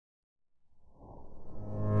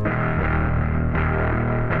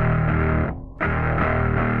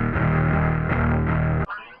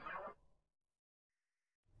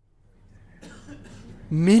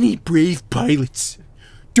Many brave pilots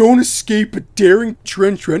don't escape a daring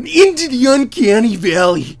trench run into the uncanny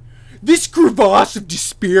valley. This crevasse of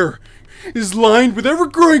despair is lined with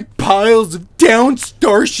ever-growing piles of downed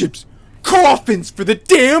starships, coffins for the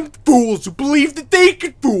damned fools who believe that they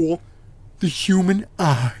could fool the human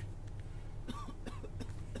eye.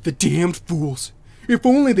 The damned fools. If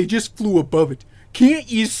only they just flew above it.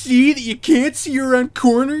 Can't you see that you can't see around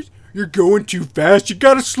corners? You're going too fast. You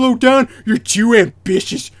gotta slow down. You're too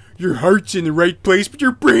ambitious. Your heart's in the right place, but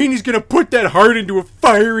your brain is gonna put that heart into a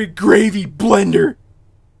fiery gravy blender.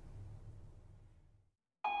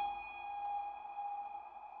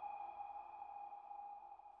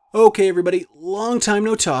 Okay, everybody, long time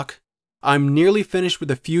no talk. I'm nearly finished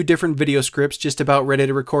with a few different video scripts, just about ready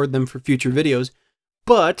to record them for future videos.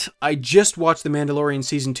 But I just watched the Mandalorian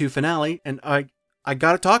Season 2 finale, and I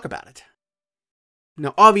gotta talk about it.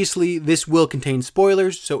 Now, obviously, this will contain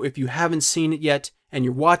spoilers, so if you haven't seen it yet, and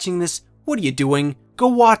you're watching this, what are you doing? Go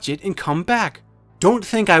watch it and come back. Don't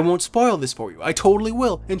think I won't spoil this for you. I totally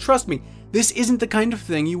will. And trust me, this isn't the kind of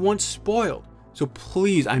thing you want spoiled. So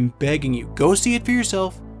please, I'm begging you, go see it for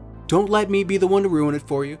yourself. Don't let me be the one to ruin it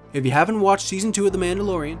for you. If you haven't watched Season 2 of The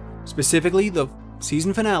Mandalorian, specifically the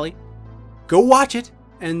season finale, go watch it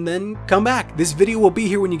and then come back. This video will be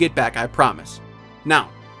here when you get back, I promise. Now,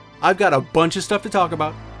 I've got a bunch of stuff to talk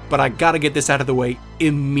about, but I gotta get this out of the way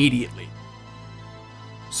immediately.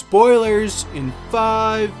 Spoilers in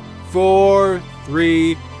 5, 4,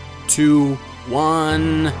 3, 2,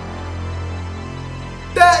 1.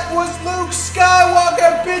 That was Luke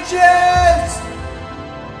Skywalker, bitches!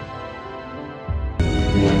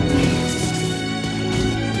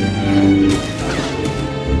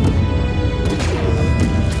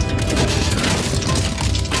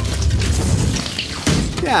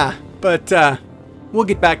 Yeah, but we'll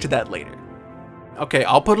get back to that later. Okay,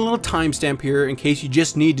 I'll put a little timestamp here in case you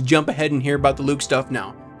just need to jump ahead and hear about the Luke stuff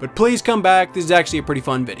now. But please come back, this is actually a pretty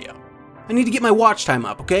fun video. I need to get my watch time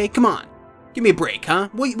up, okay? Come on. Give me a break, huh?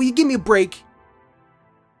 Will you give me a break?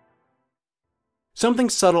 Something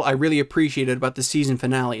subtle I really appreciated about the season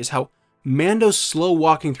finale is how Mando's slow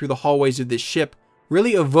walking through the hallways of this ship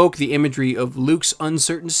really evoke the imagery of Luke's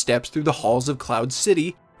uncertain steps through the halls of Cloud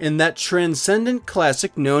City in that transcendent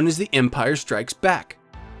classic known as The Empire Strikes Back.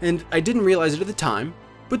 And I didn't realize it at the time,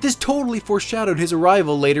 but this totally foreshadowed his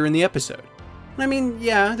arrival later in the episode. I mean,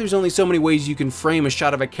 yeah, there's only so many ways you can frame a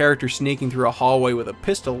shot of a character sneaking through a hallway with a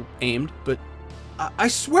pistol aimed, but I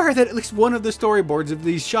swear that at least one of the storyboards of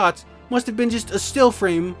these shots must have been just a still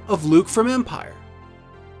frame of Luke from Empire.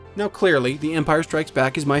 Now clearly, The Empire Strikes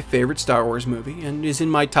Back is my favorite Star Wars movie, and is in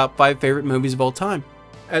my top 5 favorite movies of all time.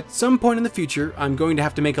 At some point in the future, I'm going to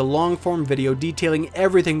have to make a long-form video detailing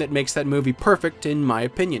everything that makes that movie perfect, in my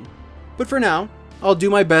opinion. But for now, I'll do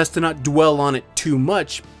my best to not dwell on it too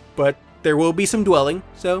much, but there will be some dwelling,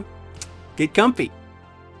 so get comfy.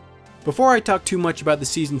 Before I talk too much about the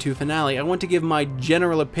Season 2 finale, I want to give my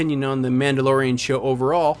general opinion on the Mandalorian show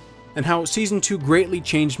overall, and how Season 2 greatly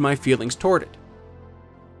changed my feelings toward it.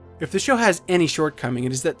 If the show has any shortcoming,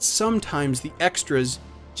 it is that sometimes the extras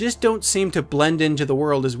just don't seem to blend into the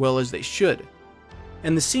world as well as they should.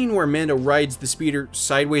 And the scene where Mando rides the speeder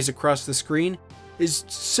sideways across the screen is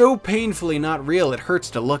so painfully not real it hurts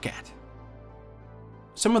to look at.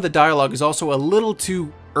 Some of the dialogue is also a little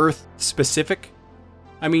too Earth-specific.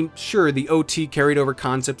 I mean, sure, the OT carried over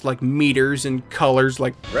concepts like meters and colors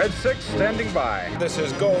like Red 6 standing by. This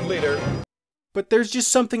is Gold Leader. But there's just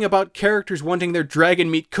something about characters wanting their dragon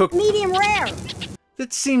meat cooked medium rare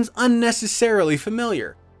that seems unnecessarily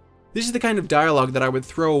familiar. This is the kind of dialogue that I would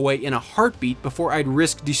throw away in a heartbeat before I'd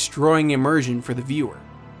risk destroying immersion for the viewer.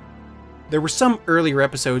 There were some earlier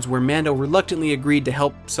episodes where Mando reluctantly agreed to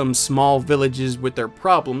help some small villages with their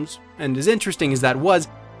problems, and as interesting as that was,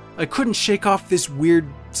 I couldn't shake off this weird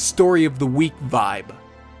story of the week vibe.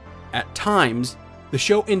 At times, the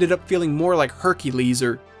show ended up feeling more like Hercules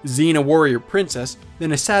or Xena Warrior Princess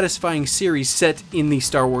than a satisfying series set in the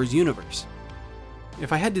Star Wars universe.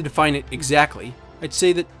 If I had to define it exactly, I'd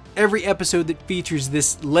say that every episode that features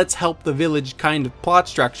this let's help the village kind of plot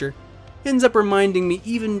structure ends up reminding me,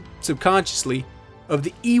 even subconsciously, of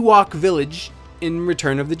the Ewok village in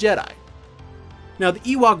Return of the Jedi. Now, the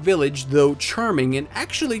Ewok village, though charming and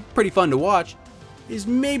actually pretty fun to watch, is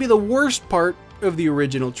maybe the worst part of the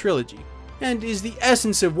original trilogy, and is the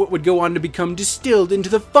essence of what would go on to become distilled into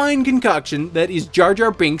the fine concoction that is Jar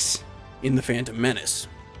Jar Binks in The Phantom Menace.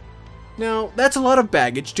 Now, that's a lot of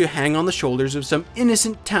baggage to hang on the shoulders of some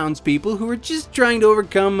innocent townspeople who are just trying to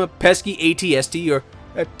overcome a pesky ATST or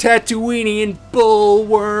a Tatooinean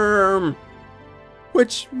bullworm.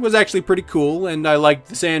 which was actually pretty cool, and I liked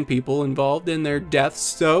the sand people involved in their deaths,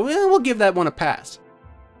 so we'll give that one a pass.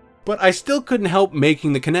 But I still couldn't help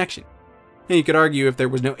making the connection. And you could argue if there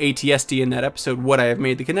was no ATST in that episode, would I have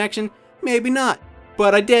made the connection? Maybe not.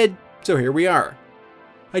 But I did, so here we are.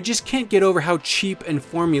 I just can't get over how cheap and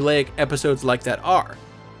formulaic episodes like that are.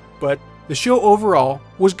 But the show overall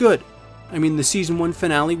was good. I mean, the season 1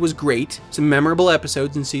 finale was great, some memorable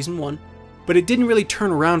episodes in season 1, but it didn't really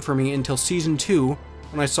turn around for me until season 2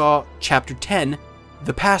 when I saw chapter 10,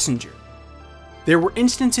 The Passenger. There were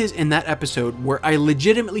instances in that episode where I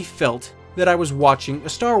legitimately felt that I was watching a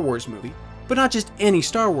Star Wars movie, but not just any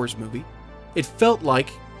Star Wars movie. It felt like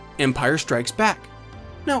Empire Strikes Back.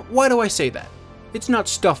 Now, why do I say that? It's not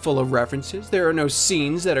stuffed full of references, there are no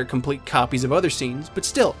scenes that are complete copies of other scenes, but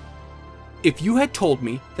still, if you had told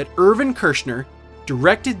me that Irvin Kershner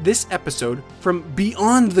directed this episode from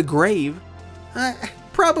beyond the grave, I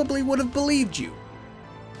probably would have believed you.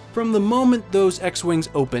 From the moment those X-Wings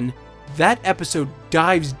open, that episode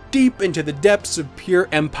dives deep into the depths of pure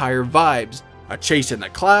Empire vibes. A chase in the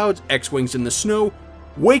clouds, X-Wings in the snow,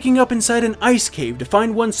 waking up inside an ice cave to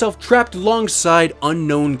find oneself trapped alongside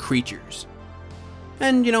unknown creatures.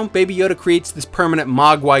 And, you know, Baby Yoda creates this permanent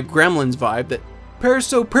Mogwai Gremlins vibe that pairs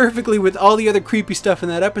so perfectly with all the other creepy stuff in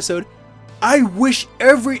that episode. I wish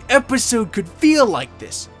every episode could feel like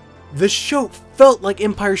this. The show felt like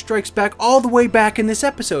Empire Strikes Back all the way back in this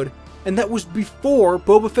episode, and that was before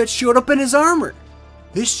Boba Fett showed up in his armor.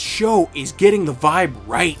 This show is getting the vibe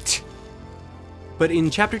right. But in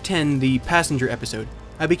Chapter 10, the Passenger episode,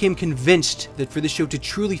 I became convinced that for the show to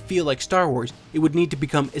truly feel like Star Wars, it would need to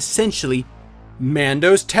become essentially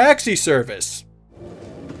Mando's taxi service.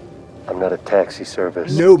 I'm not a taxi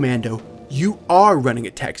service. No, Mando, you are running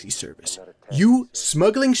a taxi service. You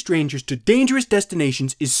smuggling strangers to dangerous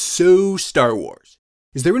destinations is so Star Wars.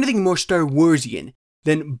 Is there anything more Star Warsian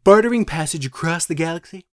than bartering passage across the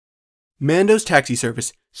galaxy? Mando's taxi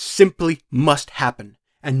service simply must happen,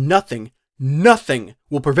 and nothing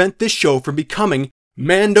will prevent this show from becoming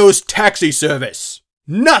Mando's taxi service.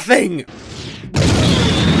 Nothing!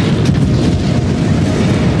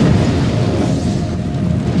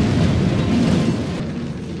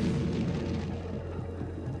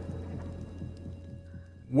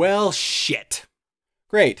 Well, shit.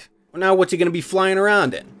 Great. Well, now what's he gonna be flying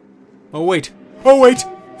around in? Oh wait,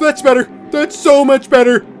 that's better! That's so much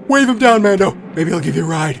better! Wave him down, Mando! Maybe he'll give you a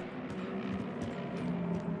ride.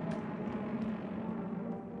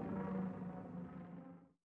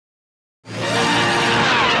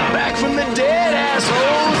 Back from the dead,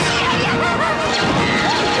 assholes!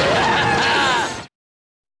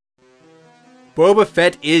 Boba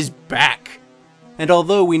Fett is back! And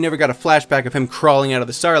although we never got a flashback of him crawling out of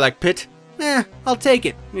the Sarlacc pit, I'll take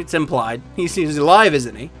it. It's implied. He's alive,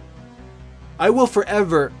 isn't he? I will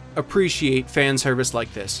forever appreciate fan service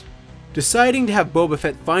like this. Deciding to have Boba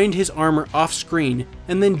Fett find his armor off screen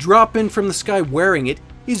and then drop in from the sky wearing it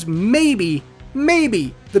is maybe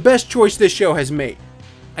the best choice this show has made.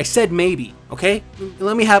 I said maybe, okay?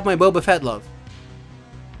 Let me have my Boba Fett love.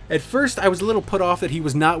 At first, I was a little put off that he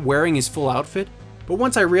was not wearing his full outfit, but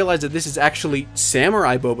once I realized that this is actually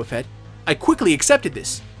Samurai Boba Fett, I quickly accepted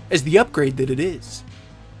this as the upgrade that it is.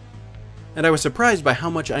 And I was surprised by how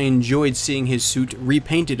much I enjoyed seeing his suit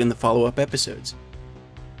repainted in the follow-up episodes.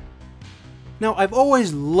 Now, I've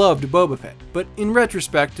always loved Boba Fett, but in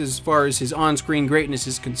retrospect, as far as his on-screen greatness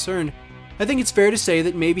is concerned, I think it's fair to say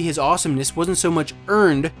that maybe his awesomeness wasn't so much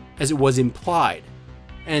earned as it was implied.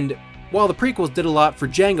 And while the prequels did a lot for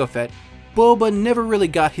Jango Fett, Boba never really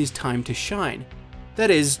got his time to shine. That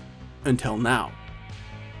is, until now.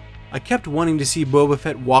 I kept wanting to see Boba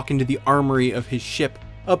Fett walk into the armory of his ship,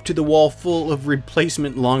 up to the wall full of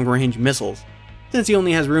replacement long-range missiles. Since he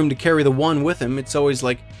only has room to carry the one with him, it's always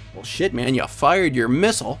like, well shit man, you fired your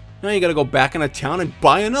missile, now you gotta go back into town and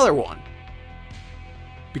buy another one.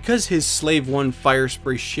 Because his Slave One fire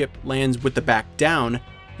spray ship lands with the back down,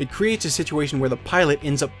 it creates a situation where the pilot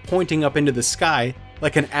ends up pointing up into the sky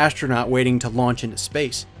like an astronaut waiting to launch into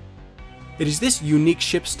space. It is this unique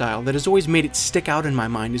ship style that has always made it stick out in my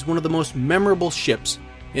mind as one of the most memorable ships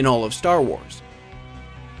in all of Star Wars.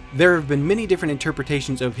 There have been many different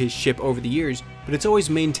interpretations of his ship over the years, but it's always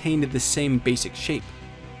maintained the same basic shape.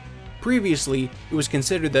 Previously, it was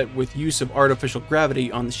considered that with use of artificial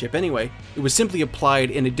gravity on the ship anyway, it was simply applied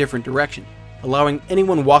in a different direction, allowing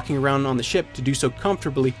anyone walking around on the ship to do so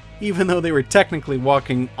comfortably even though they were technically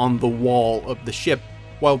walking on the wall of the ship,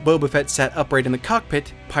 while Boba Fett sat upright in the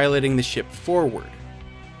cockpit, piloting the ship forward.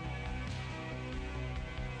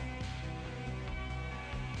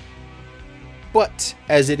 But,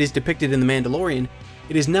 as it is depicted in The Mandalorian,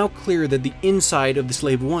 it is now clear that the inside of the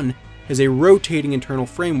Slave One has a rotating internal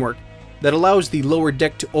framework that allows the lower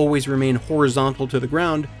deck to always remain horizontal to the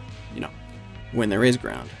ground, when there is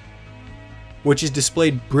ground. Which is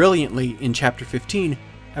displayed brilliantly in Chapter 15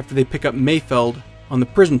 after they pick up Mayfeld on the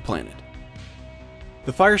prison planet.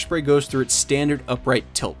 The fire spray goes through its standard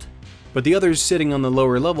upright tilt, but the others sitting on the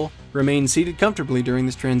lower level remain seated comfortably during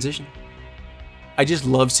this transition. I just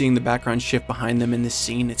love seeing the background shift behind them in this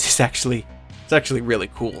scene. It's actually really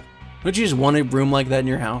cool. Don't you just want a room like that in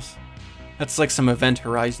your house? That's like some Event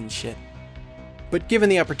Horizon shit. But given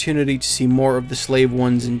the opportunity to see more of the Slave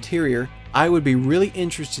One's interior, I would be really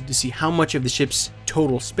interested to see how much of the ship's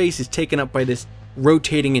total space is taken up by this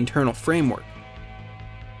rotating internal framework.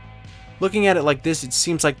 Looking at it like this, it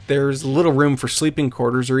seems like there's little room for sleeping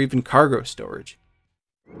quarters or even cargo storage.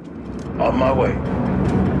 On my way.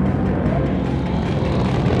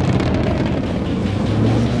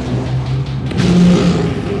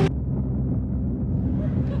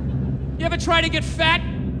 You ever try to get fat?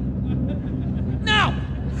 No!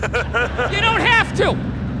 You don't have to!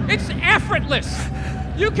 It's effortless!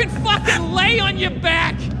 You can fucking lay on your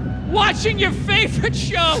back, watching your favorite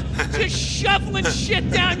show, just shoveling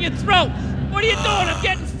shit down your throat. What are you doing? I'm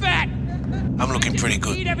getting fat. I'm looking pretty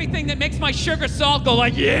good. Eat everything that makes my sugar salt go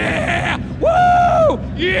like, yeah! Woo!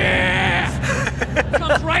 Yeah!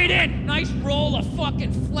 Comes right in. Nice roll of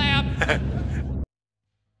fucking flab.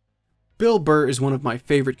 Bill Burr is one of my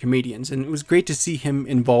favorite comedians, and it was great to see him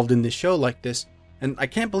involved in this show like this. And I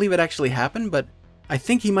can't believe it actually happened, but I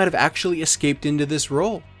think he might have actually escaped into this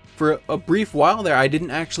role. For a brief while there, I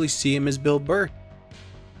didn't actually see him as Bill Burr.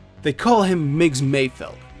 They call him Miggs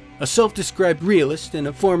Mayfeld, a self-described realist and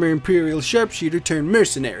a former Imperial sharpshooter turned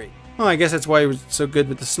mercenary. Oh, I guess that's why he was so good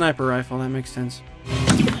with the sniper rifle, that makes sense.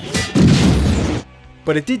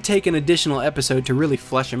 But it did take an additional episode to really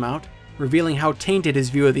flesh him out, revealing how tainted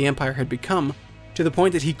his view of the Empire had become, to the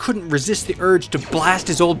point that he couldn't resist the urge to blast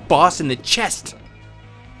his old boss in the chest.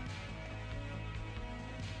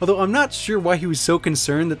 Although I'm not sure why he was so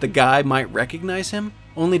concerned that the guy might recognize him,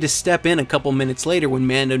 only to step in a couple minutes later when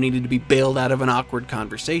Mando needed to be bailed out of an awkward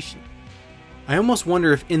conversation. I almost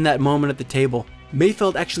wonder if in that moment at the table,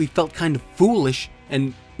 Mayfeld actually felt kind of foolish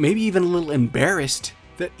and maybe even a little embarrassed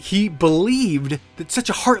that he believed that such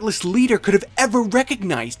a heartless leader could have ever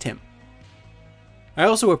recognized him. I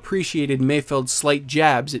also appreciated Mayfeld's slight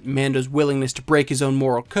jabs at Mando's willingness to break his own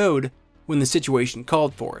moral code when the situation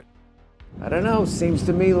called for it. I don't know, seems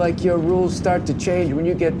to me like your rules start to change when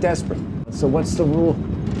you get desperate. So what's the rule?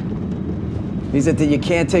 Is it that you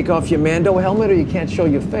can't take off your Mando helmet or you can't show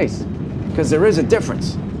your face? Because there is a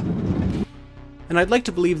difference. And I'd like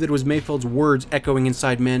to believe that it was Mayfeld's words echoing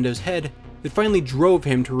inside Mando's head that finally drove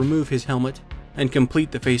him to remove his helmet and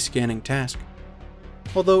complete the face scanning task.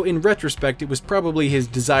 Although in retrospect it was probably his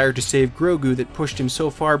desire to save Grogu that pushed him so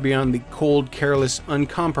far beyond the cold, careless,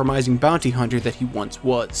 uncompromising bounty hunter that he once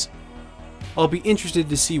was. I'll be interested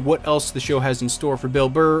to see what else the show has in store for Bill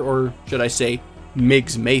Burr, or should I say,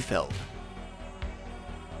 Miggs Mayfeld.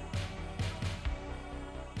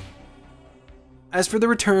 As for the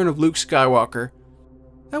return of Luke Skywalker,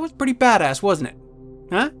 that was pretty badass, wasn't it?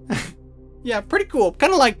 Huh? Yeah, pretty cool.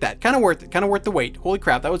 Kinda like that. Kinda worth it. Kinda worth the wait. Holy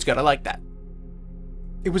crap, that was good. I like that.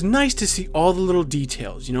 It was nice to see all the little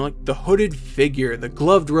details, like the hooded figure, the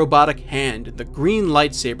gloved robotic hand, the green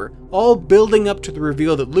lightsaber, all building up to the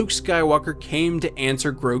reveal that Luke Skywalker came to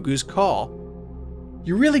answer Grogu's call.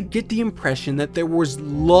 You really get the impression that there was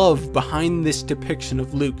love behind this depiction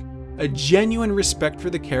of Luke, a genuine respect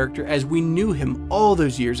for the character as we knew him all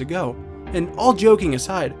those years ago. And all joking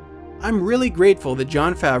aside, I'm really grateful that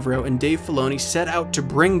Jon Favreau and Dave Filoni set out to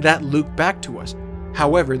bring that Luke back to us,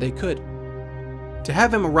 however they could. To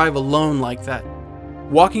have him arrive alone like that,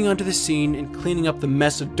 walking onto the scene and cleaning up the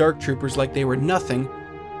mess of Dark Troopers like they were nothing,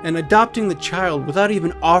 and adopting the child without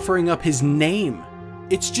even offering up his name,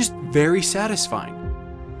 it's just very satisfying.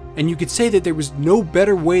 And you could say that there was no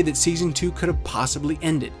better way that Season 2 could have possibly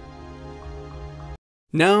ended.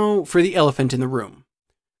 Now for the elephant in the room.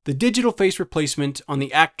 The digital face replacement on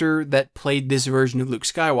the actor that played this version of Luke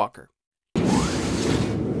Skywalker.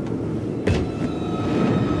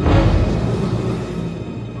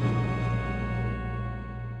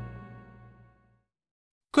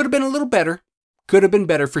 Could have been a little better. Could have been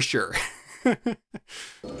better for sure. Keep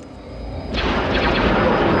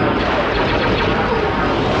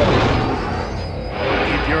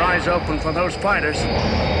your eyes open for those fighters.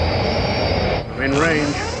 They're in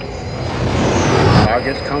range.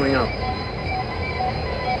 Target's coming up.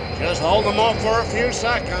 Just hold them off for a few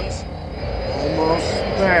seconds. Almost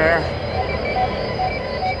there.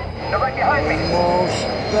 They're right behind me. Almost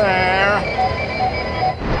there.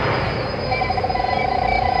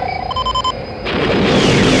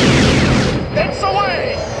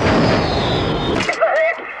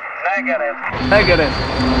 Negative. Negative.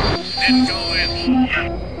 Then go in.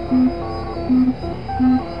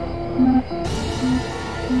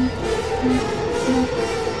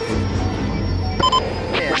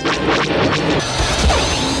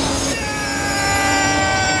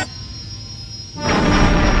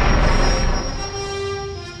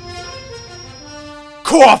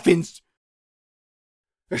 Coffins!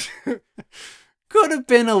 Could have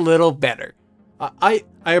been a little better. I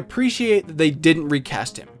appreciate that they didn't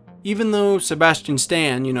recast him. Even though Sebastian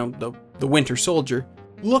Stan, you know, the Winter Soldier,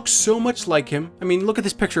 looks so much like him. I mean, look at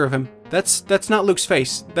this picture of him. That's not Luke's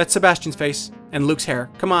face. That's Sebastian's face and Luke's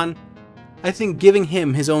hair. Come on. I think giving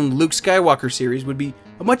him his own Luke Skywalker series would be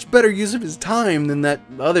a much better use of his time than that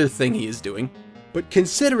other thing he is doing. But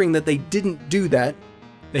considering that they didn't do that,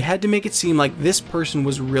 they had to make it seem like this person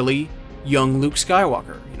was really young Luke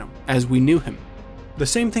Skywalker, you know, as we knew him. The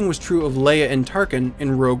same thing was true of Leia and Tarkin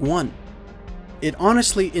in Rogue One. It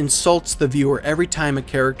honestly insults the viewer every time a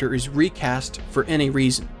character is recast for any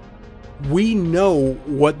reason. We know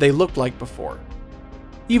what they looked like before.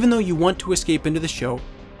 Even though you want to escape into the show,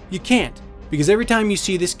 you can't, because every time you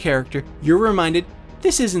see this character, you're reminded,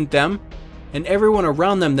 this isn't them, and everyone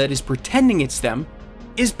around them that is pretending it's them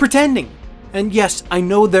is pretending. And yes, I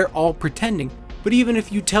know they're all pretending, but even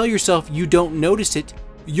if you tell yourself you don't notice it,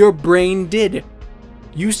 your brain did.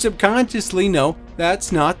 You subconsciously know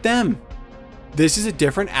that's not them. This is a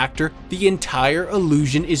different actor. The entire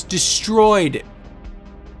illusion is destroyed.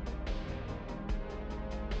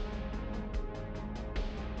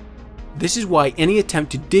 This is why any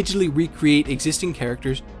attempt to digitally recreate existing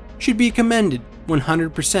characters should be commended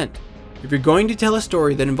 100%. If you're going to tell a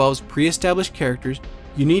story that involves pre-established characters,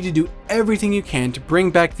 you need to do everything you can to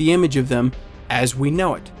bring back the image of them as we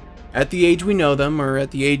know it, at the age we know them, or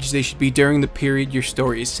at the age they should be during the period your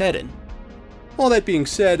story is set in. All that being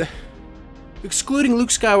said, excluding Luke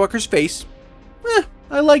Skywalker's face,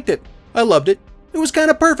 I liked it. I loved it. It was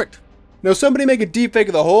kind of perfect. Now somebody make a deepfake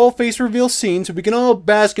of the whole face reveal scene so we can all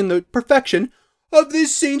bask in the perfection of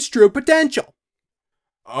this scene's true potential.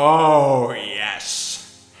 Oh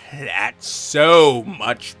yes, that's so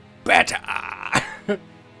much better.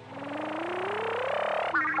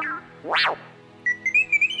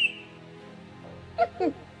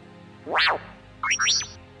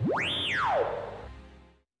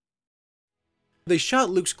 They shot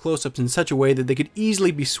Luke's close-ups in such a way that they could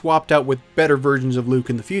easily be swapped out with better versions of Luke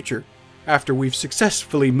in the future, after we've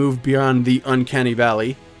successfully moved beyond the uncanny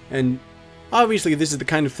valley, and obviously this is the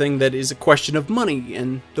kind of thing that is a question of money,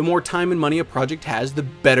 and the more time and money a project has, the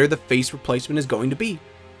better the face replacement is going to be.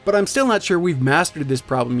 But I'm still not sure we've mastered this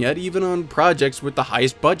problem yet, even on projects with the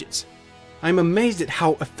highest budgets. I'm amazed at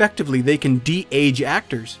how effectively they can de-age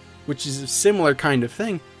actors, which is a similar kind of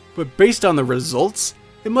thing, but based on the results,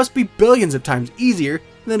 it must be billions of times easier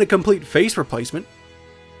than a complete face replacement.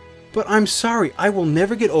 But I'm sorry, I will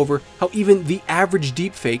never get over how even the average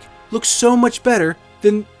deepfake looks so much better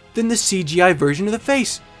than the CGI version of the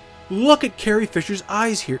face. Look at Carrie Fisher's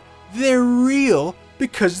eyes here. They're real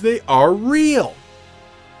because they are real.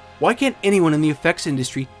 Why can't anyone in the effects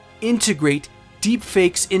industry integrate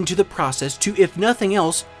deepfakes into the process to, if nothing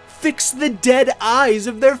else, fix the dead eyes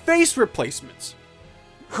of their face replacements?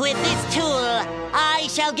 With this tool, I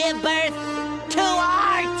shall give birth to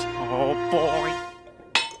art! Oh boy.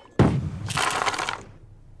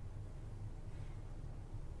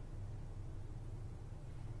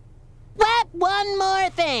 But one more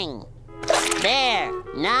thing. There,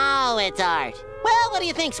 now it's art. Well, what do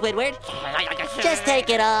you think, Squidward? Just take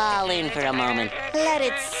it all in for a moment. Let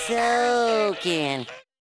it soak in.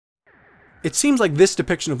 It seems like this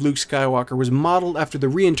depiction of Luke Skywalker was modeled after the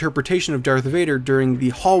reinterpretation of Darth Vader during the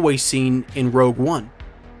hallway scene in Rogue One.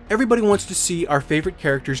 Everybody wants to see our favorite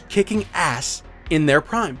characters kicking ass in their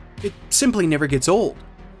prime. It simply never gets old.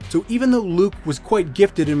 So even though Luke was quite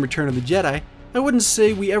gifted in Return of the Jedi, I wouldn't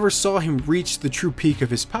say we ever saw him reach the true peak of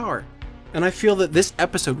his power. And I feel that this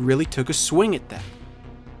episode really took a swing at that.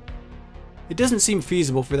 It doesn't seem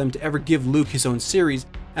feasible for them to ever give Luke his own series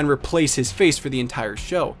and replace his face for the entire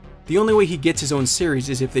show. The only way he gets his own series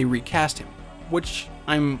is if they recast him, which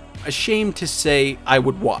I'm ashamed to say I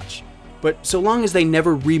would watch. But so long as they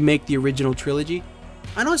never remake the original trilogy,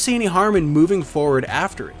 I don't see any harm in moving forward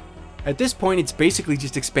after it. At this point, it's basically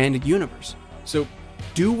just expanded universe. So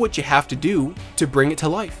do what you have to do to bring it to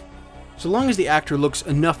life. So long as the actor looks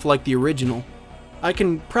enough like the original, I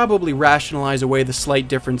can probably rationalize away the slight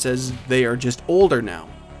difference as they are just older now.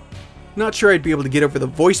 Not sure I'd be able to get over the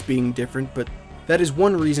voice being different, but that is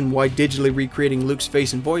one reason why digitally recreating Luke's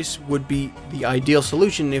face and voice would be the ideal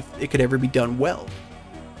solution if it could ever be done well.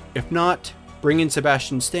 If not, bring in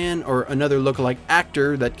Sebastian Stan or another lookalike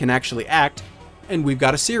actor that can actually act, and we've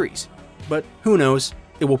got a series. But who knows,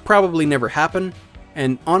 it will probably never happen,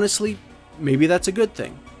 and honestly, maybe that's a good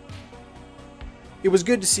thing. It was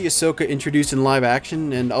good to see Ahsoka introduced in live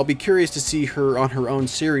action, and I'll be curious to see her on her own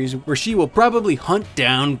series, where she will probably hunt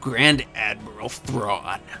down Grand Admiral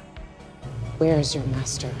Thrawn. Where is your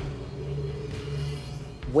master?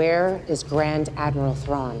 Where is Grand Admiral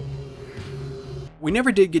Thrawn? We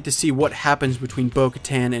never did get to see what happens between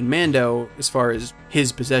Bo-Katan and Mando as far as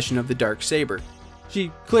his possession of the Darksaber.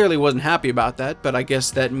 She clearly wasn't happy about that, but I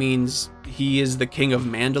guess that means he is the king of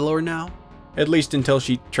Mandalore now? At least until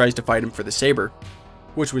she tries to fight him for the saber,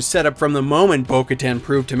 which was set up from the moment Bo-Katan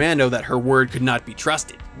proved to Mando that her word could not be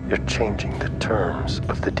trusted. You're changing the terms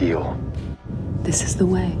of the deal. This is the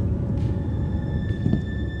way.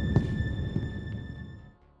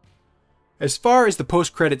 As far as the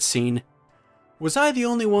post-credits scene, was I the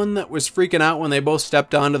only one that was freaking out when they both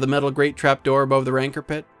stepped onto the metal grate trapdoor above the Rancor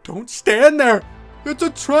pit? Don't stand there! It's a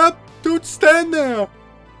trap! Don't stand there!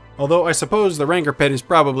 Although I suppose the Rancor pit is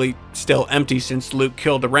probably still empty since Luke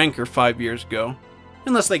killed a Rancor 5 years ago.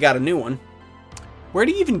 Unless they got a new one. Where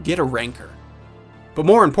do you even get a Rancor? But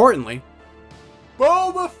more importantly,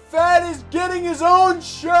 Boba Fett is getting his own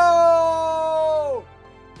show!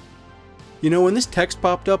 You know, when this text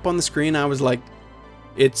popped up on the screen, I was like,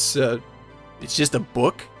 it's just a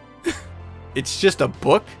book? It's just a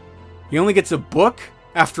book? He only gets a book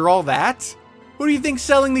after all that? Who do you think's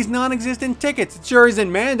selling these non-existent tickets? It sure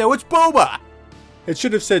isn't Mando, it's Boba! It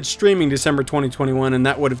should have said streaming December 2021, and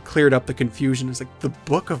that would have cleared up the confusion. It's like, the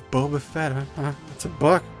book of Boba Fett, huh? It's a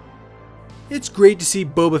book. It's great to see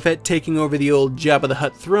Boba Fett taking over the old Jabba the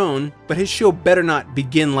Hutt throne, but his show better not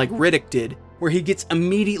begin like Riddick did, where he gets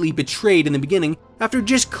immediately betrayed in the beginning after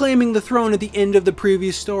just claiming the throne at the end of the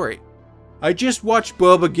previous story. I just watched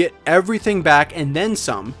Boba get everything back and then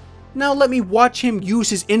some. Now let me watch him use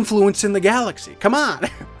his influence in the galaxy. Come on!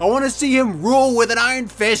 I want to see him rule with an iron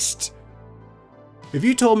fist! If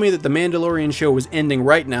you told me that the Mandalorian show was ending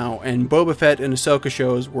right now and Boba Fett and Ahsoka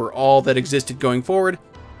shows were all that existed going forward,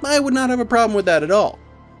 I would not have a problem with that at all.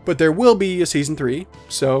 But there will be a season 3,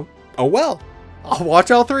 so oh well. I'll watch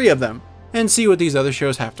all 3 of them and see what these other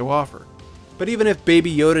shows have to offer. But even if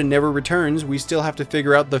Baby Yoda never returns, we still have to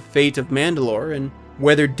figure out the fate of Mandalore and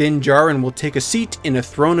whether Din Djarin will take a seat in a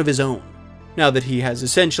throne of his own, now that he has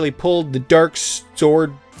essentially pulled the dark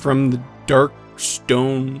sword from the dark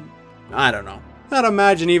stone. I don't know. I'd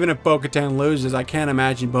imagine even if Bo-Katan loses, I can't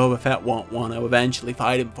imagine Boba Fett won't want to eventually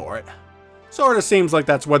fight him for it. Sorta seems like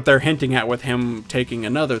that's what they're hinting at with him taking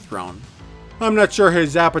another throne. I'm not sure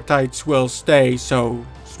his appetites will stay so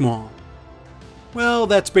small. Well,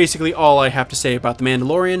 that's basically all I have to say about The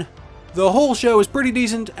Mandalorian. The whole show is pretty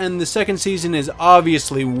decent, and the second season is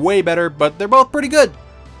obviously way better, but they're both pretty good.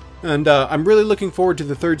 And I'm really looking forward to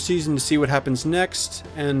the 3rd season to see what happens next,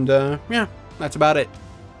 and yeah, that's about it.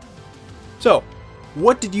 So,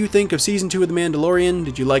 what did you think of Season 2 of The Mandalorian?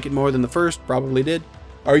 Did you like it more than the first? Probably did.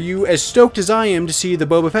 Are you as stoked as I am to see the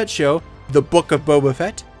Boba Fett show, The Book of Boba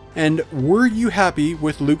Fett? And were you happy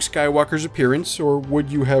with Luke Skywalker's appearance, or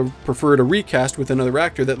would you have preferred a recast with another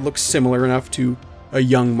actor that looks similar enough to a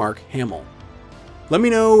young Mark Hamill? Let me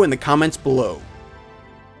know in the comments below.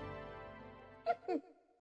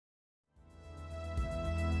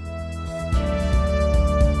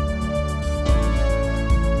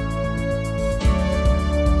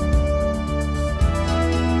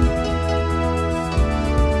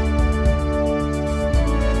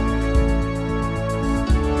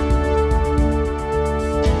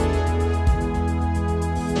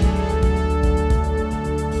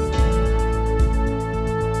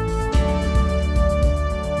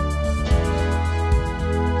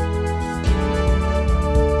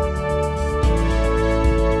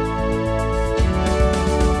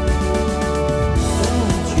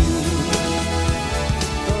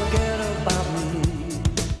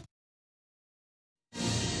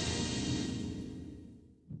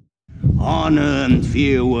 Honor and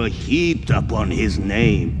fear were heaped upon his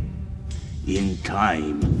name. In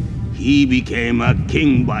time, he became a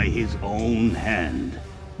king by his own hand.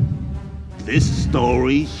 This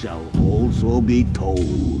story shall also be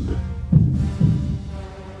told.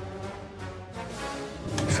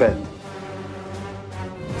 Fett.